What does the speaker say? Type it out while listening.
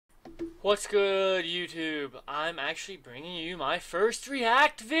What's good, YouTube? I'm actually bringing you my first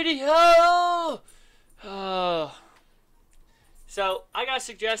React video! So, I got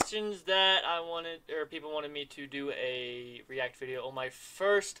suggestions that people wanted me to do a React video on my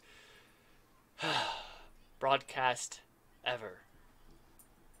first broadcast ever.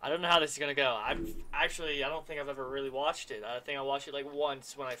 I don't know how this is gonna go. I don't think I've ever really watched it. I think I watched it like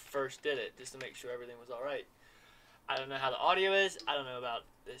once when I first did it, just to make sure everything was alright. I don't know how the audio is. I don't know about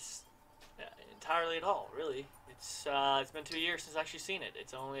this entirely at all, really. It's been 2 years since I've actually seen it.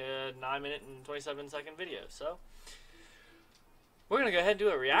 It's only a 9-minute and 27-second video, so we're gonna go ahead and do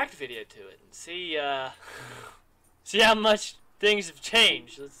a react video to it and see see how much things have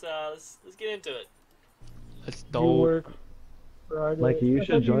changed. Let's get into it. Let's go. Mikey, you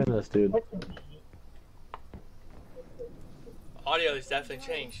should join us, dude. Audio has definitely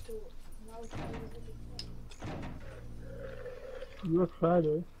changed. You look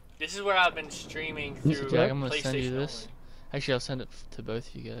Friday. This is where I've been streaming through Jack, I'm gonna PlayStation send you this. only. Actually, I'll send it to both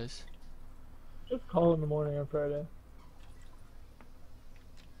of you guys. Just call in the morning on Friday.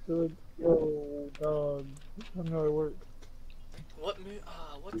 They're like, yo, dog, I'm gonna work.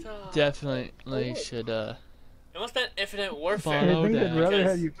 Definitely should It was that Infinite Warfare. Follow I think that. I'd rather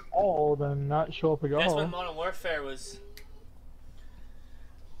have you call than not show up at That's all. when Modern Warfare was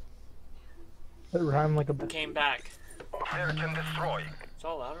That rhymed like a came back. Search and destroy. It's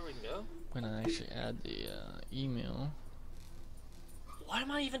all louder we can go. I'm gonna actually add the email. What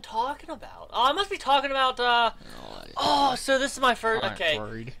am I even talking about? Oh, I must be talking about Oh, so this is my first. I'm Okay,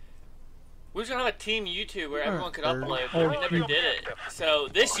 worried. we were gonna have a team YouTube where everyone could Bird. upload, but we never did it. So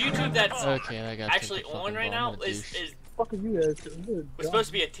this YouTube that's Okay, I got actually on right now is fuck are you guys? was supposed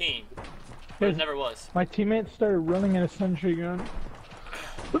to be a team, but it never was. My teammates started running in a sentry gun.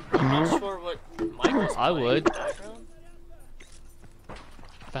 I'm not sure what Michael's I playing would. in the background.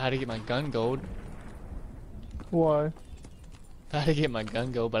 If I had to get my gun gold, Why? if I had to get my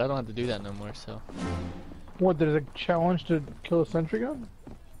gun gold, but I don't have to do that no more. So What, there's a challenge to kill a sentry gun?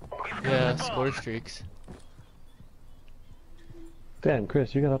 yeah, score streaks. Damn,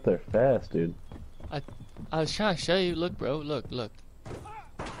 Chris, you got up there fast, dude. I was trying to show you. Look, bro. Look. I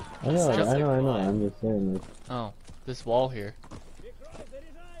know, Just I like know. what? I'm just saying, like, Oh, this wall here.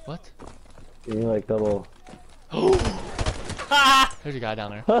 What? you need like double. There's a guy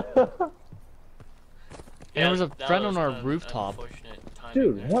down there. Dude, And there was a that friend was on our an rooftop. unfortunate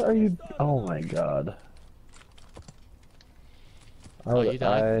timing there. what are you? Oh my god. You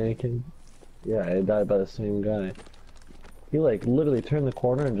died? I can. Yeah, I died by the same guy. He like literally turned the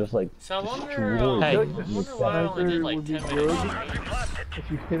corner and just like So I wonder, destroyed Hey. I me. wonder why I only did like Would be 10 good. minutes. If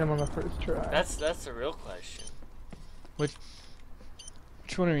you hit him on the first try. That's the real question. Which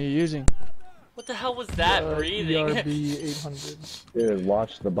one are you using? What the hell was that breathing? ERB 800. Dude,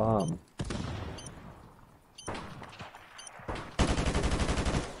 watch the bomb. Good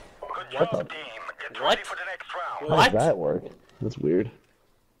What job, the- team. Get What? ready for the next round. How What? does that work? That's weird.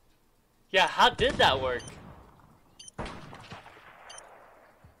 Yeah, how did that work?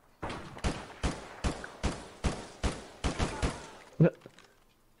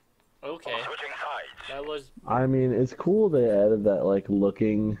 Okay, Switching sides. that was I mean, it's cool they added that like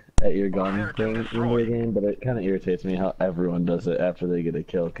looking at your gun thing in the game, but it kind of irritates me how everyone does it after they get a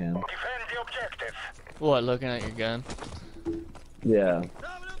kill cam. Defend the objective. What? Looking at your gun? Yeah.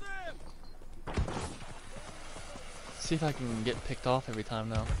 See if I can get picked off every time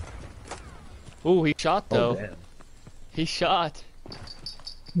now. Ooh, he shot Oh, though. damn. He shot.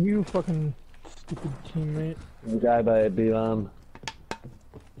 You fucking stupid teammate. The guy by a B-bomb.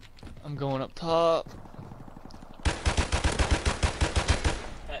 I'm going up top.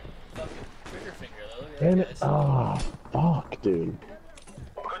 that fucking trigger finger though. Look at Damn that, it. guys. Oh, fuck, dude.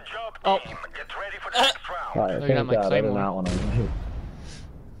 Good job, Oh. team. Get ready for the next round. Alright, Look at thank my God, I did claymore. not want to.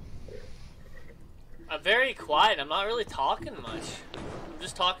 I'm very quiet. I'm not really talking much. I'm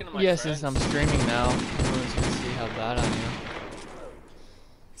just talking to my Yes, friends. since I'm streaming now, everyone's gonna see how bad I am.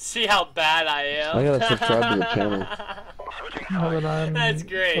 See how bad I am. I gotta subscribe to the channel. Switching Now that sides. I'm That's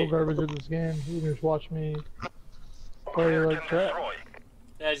great. so garbage at this game, you can just watch me play Search like and crap. destroy.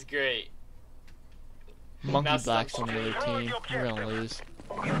 That's great. Monkey Now Black's some- on the other team. We're gonna lose.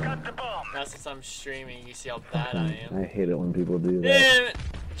 You got the bomb. Now since I'm streaming, you see how bad I am. I hate it when people do that. Damn it.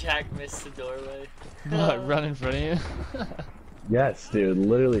 Jack missed the doorway. What? Run in front of you? Yes, dude,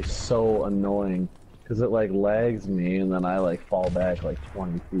 literally so annoying. Cause it like lags me and then I like fall back like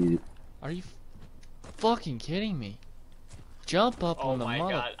 20 feet. Are you fucking kidding me? Jump up Oh on the my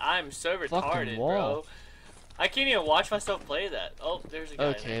mother. god, I'm so fucking retarded, wall. bro. I can't even watch myself play that. Oh, there's a guy.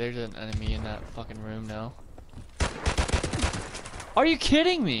 Okay, there's an enemy in that fucking room now. Are you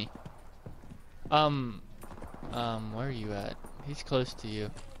kidding me? Where are you at? He's close to you.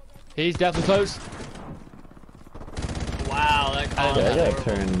 He's definitely close. Wow, that call Yeah, I is gotta horrible.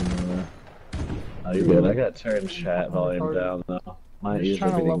 turn. Oh, you're good. I gotta turn chat volume down though. My I'm just ears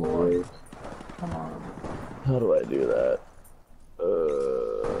trying are to getting level weird. up. Come on. How do I do that?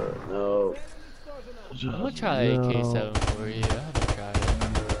 No. I'm gonna try AK-7 for you. I haven't tried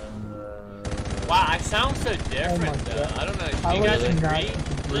it. Wow, I sound so Oh different my though. God. I don't know. Do I you guys was not agree?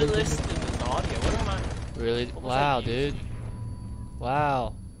 Listen to this audio. What am I? Really? What was Wow, I using? dude.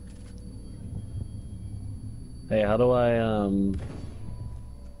 Wow. Hey, how do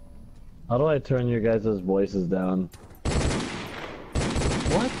I turn your guys' voices down?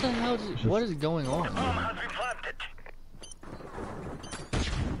 What the hell? What is going on? Bomb has been planted.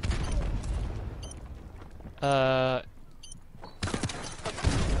 Ah!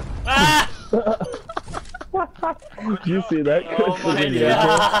 Did you see that? Oh my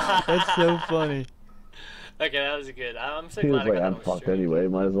god! That's so funny. Okay, that was good. I'm so He was glad I like, got I'm that on fucked stream. anyway,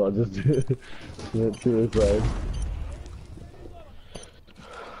 might as well just do it suicide.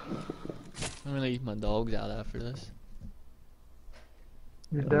 I'm gonna leave my dogs out after this.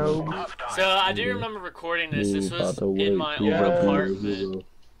 Your dog. So I do remember recording this. This Ooh, was about to in wait. my He's old up to you, apartment. Hugo.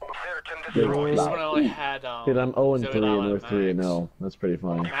 Search and Big destroy. This is flop. when I only had Dude, I'm 0 and 3 Zonal and we're and 3 and Max. 0. That's pretty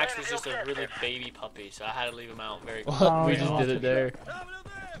funny. Max was just a really baby puppy, so I had to leave him out very What? Oh, We yeah. just did it there.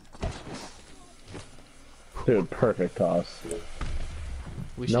 Dude, perfect toss.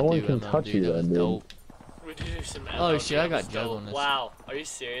 We No should one do can MLB. touch you That was then, dude. dope. We did do some Oh, MLB. shit, I That got was jug dope. on this. Wow, are you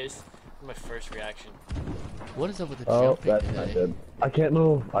serious? My first reaction. What is up with the Oh, jumping that's not today? good. I can't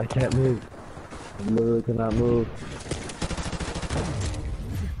move. I can't move. I literally cannot move.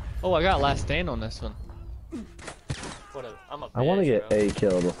 Oh, I got last stand on this one. Whatever. I'm a bitch, I want to get bro. a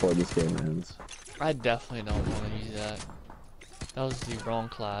kill before this game ends. I definitely don't want to use that. That was the wrong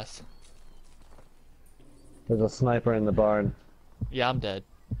class. There's a sniper in the barn. Yeah, I'm dead.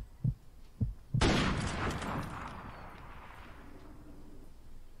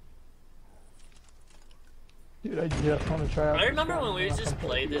 Dude, I just want to try out. I remember when we just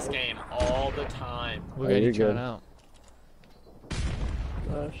played this game all the time. We're Oh, ready you're to try good. it out.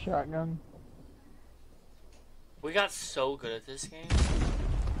 Shotgun. We got so good at this game.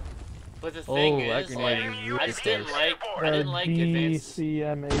 But the thing Oh, that is, grenade like, is really I just didn't close. like, I didn't like advanced,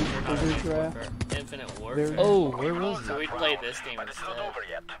 GCM8 not Bigger Advanced Draft. Warfare, Infinite Warfare. Oh, where was So it? we played this game But it's not instead. over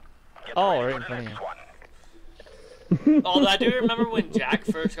yet. Get Oh, ready right for in the front of next you. one. Although I do remember when Jack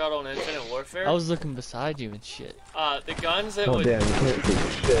first got on Infinite Warfare, I was looking beside you and shit. the guns that Oh would, damn, you can't see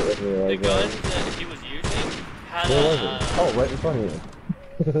shit with me the like guns that. that he was using had Where was a, it? Oh, right in front of you.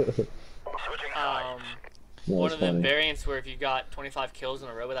 Switching sides. That one was of the funny. variants where if you got 25 kills in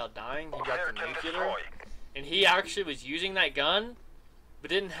a row without dying, you got the Search and nuclear. destroy. And he actually was using that gun, but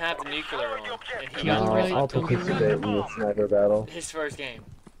didn't have the nuclear on. And he got No, the right. first I'll kill participate in the sniper battle. his first game.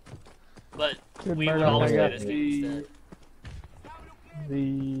 But Good we would Murdoch, always I play got this game instead.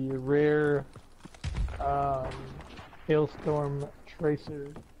 the rare Hailstorm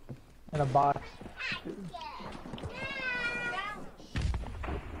Tracer in a box.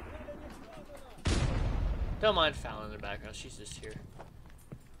 Don't mind Fallon in the background, she's just here.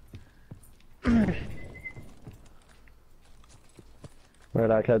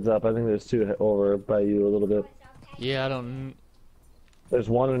 Murdoch, heads up. I think there's two over by you a little bit. Yeah, I don't. There's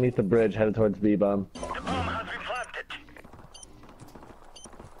one underneath the bridge headed towards B-bomb. The bomb has been planted.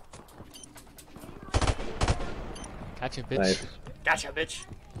 Gotcha, bitch. Nice. Gotcha, bitch.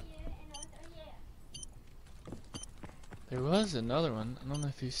 There was another one. I don't know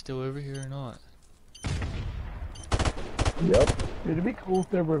if he's still over here or not. Yep. Dude, it'd be cool if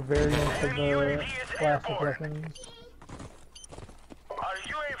there were variants of the classic weapons. Our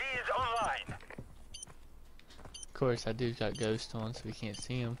UAV is online. Of course, I do got Ghost on, so we can't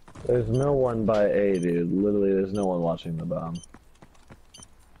see him. There's no one by A, dude. Literally, there's no one watching the bomb.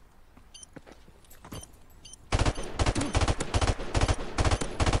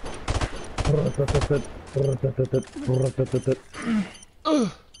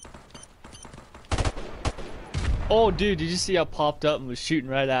 Oh, dude, did you see I popped up and was shooting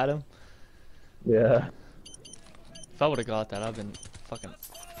right at him? Yeah. If I would have got that, I've been fucking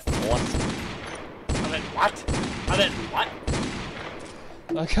awesome. I meant what? I meant what?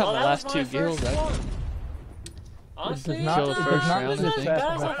 I got Well, my that last was two my kills. first I, one. Honestly, does not- Kill the it does first not round, sit I think. fast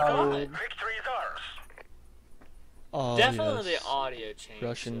That was enough like how five. it- Victory is ours. oh, Definitely yes. the audio change.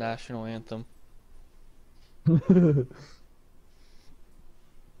 Russian so- national anthem. Wonder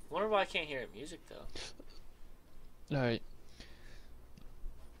why I can't hear music though. Alright.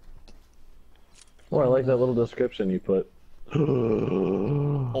 Oh, I like that little description you put.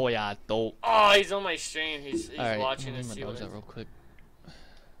 Oh yeah, dope. Oh, he's on my stream. He's Alright, watching let me to my see what dogs it out is. real quick.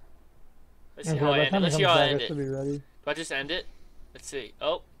 Let's see Okay, how by I the end it. time he Let's see comes how I back, end I it. should be ready. Do I just end it? Let's see.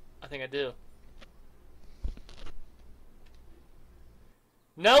 Oh, I think I do.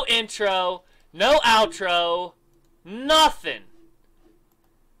 No intro, no outro, nothing.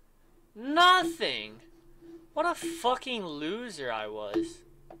 Nothing. What a fucking loser I was.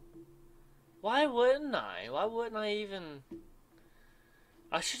 Why wouldn't I? Why wouldn't I even...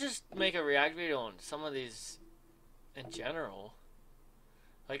 I should just make a react video on some of these in general.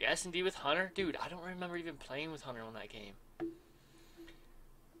 Like S&D with Hunter? Dude, I don't remember even playing with Hunter on that game.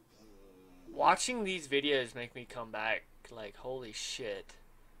 Watching these videos make me come back like, holy shit.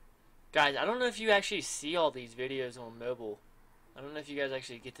 Guys, I don't know if you actually see all these videos on mobile. I don't know if you guys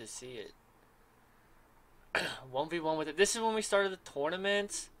actually get to see it. 1v1 with it. This is when we started the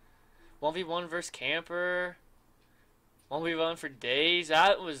tournaments. 1v1 versus Camper. 1v1 for days.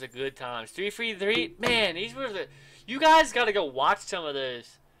 That was a good times. 3v3. Man, these were the... You guys got to go watch some of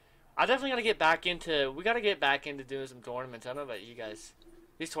those. I definitely got to get back into... We got to get back into doing some tournaments. I don't know about you guys.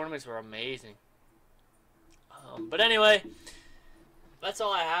 These tournaments were amazing. But anyway, that's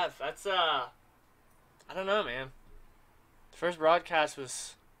all I have. That's, I don't know, man. The first broadcast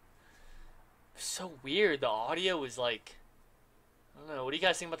was so weird. The audio was like... I don't know. What do you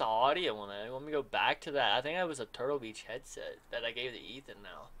guys think about the audio on that? Let me go back to that. I think that was a Turtle Beach headset that I gave to Ethan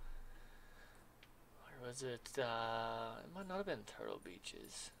now. Or was it, it might not have been Turtle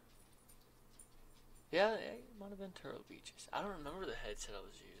Beach's. Yeah, it might have been Turtle Beach's. I don't remember the headset I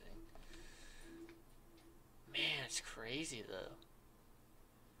was using. Man, it's crazy though.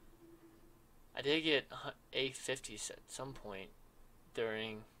 I did get A50s at some point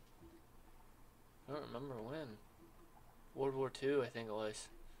during... I don't remember when. World War II, I think it was.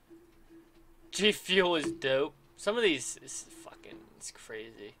 G Fuel is dope. Some of these is fucking, it's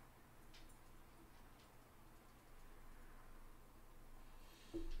crazy.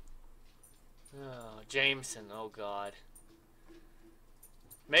 Oh, Jameson, oh god.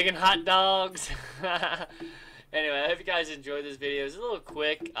 Making hot dogs. Anyway, I hope you guys enjoyed this video. It's a little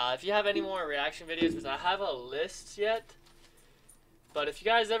quick. If you have any more reaction videos, because I have a list yet. But if you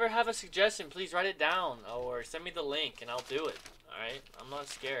guys ever have a suggestion, please write it down or send me the link and I'll do it. Alright? I'm not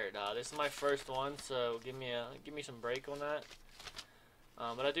scared. This is my first one, so give me some break on that.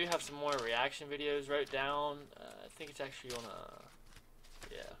 But I do have some more reaction videos wrote down. I think it's actually on a...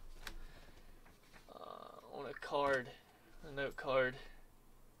 Yeah. On a card. A note card.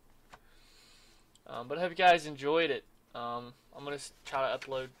 But I hope you guys enjoyed it. I'm going to try to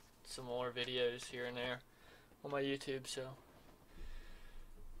upload some more videos here and there on my YouTube, so...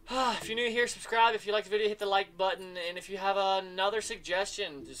 If you're new here, subscribe. If you like the video, hit the like button. And if you have another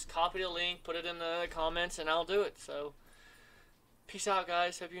suggestion, just copy the link, put it in the comments, and I'll do it. So, peace out,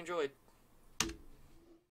 guys. Hope you enjoyed.